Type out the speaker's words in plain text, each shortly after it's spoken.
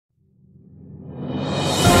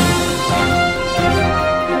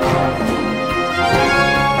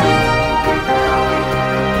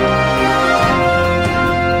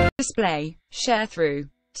display, Sharethrough.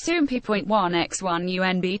 Soompi.1x1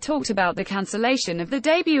 UNB talked about the cancellation of the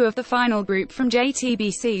debut of the final group from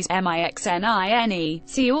JTBC's MIXNINE.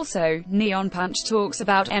 See also, Neon Punch talks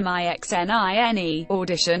about MIXNINE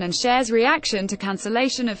audition and shares reaction to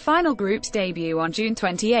cancellation of final group's debut on June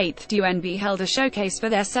 28. UNB held a showcase for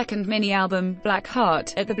their second mini-album, Black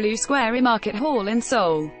Heart, at the Blue Square Market Hall in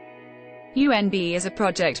Seoul. UNB is a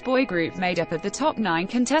project boy group made up of the top 9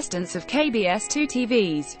 contestants of KBS2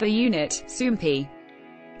 TV's The Unit, Soompi.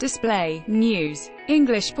 Display, News,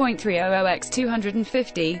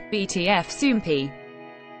 English.300x250, BTF Soompi.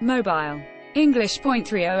 Mobile,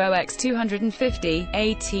 English.300x250,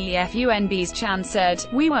 ATF UNB's Chan said,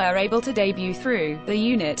 "We were able to debut through The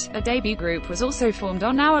Unit. A debut group was also formed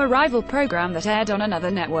on our rival program that aired on another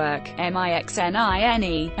network,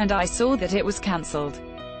 MIXNINE, and I saw that it was cancelled."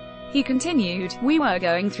 He continued, "We were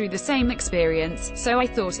going through the same experience, so I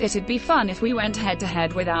thought it'd be fun if we went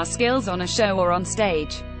head-to-head with our skills on a show or on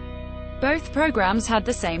stage. Both programs had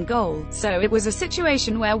the same goal, so it was a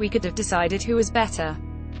situation where we could have decided who was better.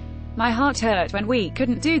 My heart hurt when we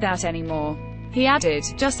couldn't do that anymore." He added,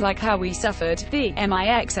 "Just like how we suffered, the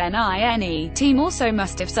MIXNINE team also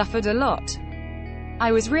must have suffered a lot.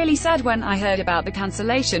 I was really sad when I heard about the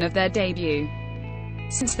cancellation of their debut.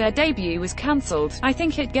 Since their debut was cancelled, I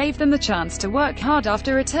think it gave them the chance to work hard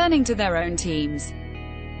after returning to their own teams."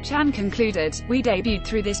 Chan concluded, "We debuted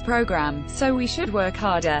through this program, so we should work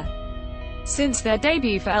harder. Since their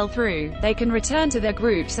debut fell through, they can return to their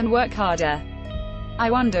groups and work harder. I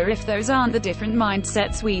wonder if those aren't the different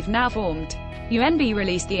mindsets we've now formed." UNB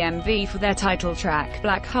released the MV for their title track,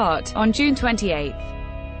 Black Heart, on June 28.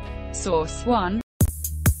 Source 1.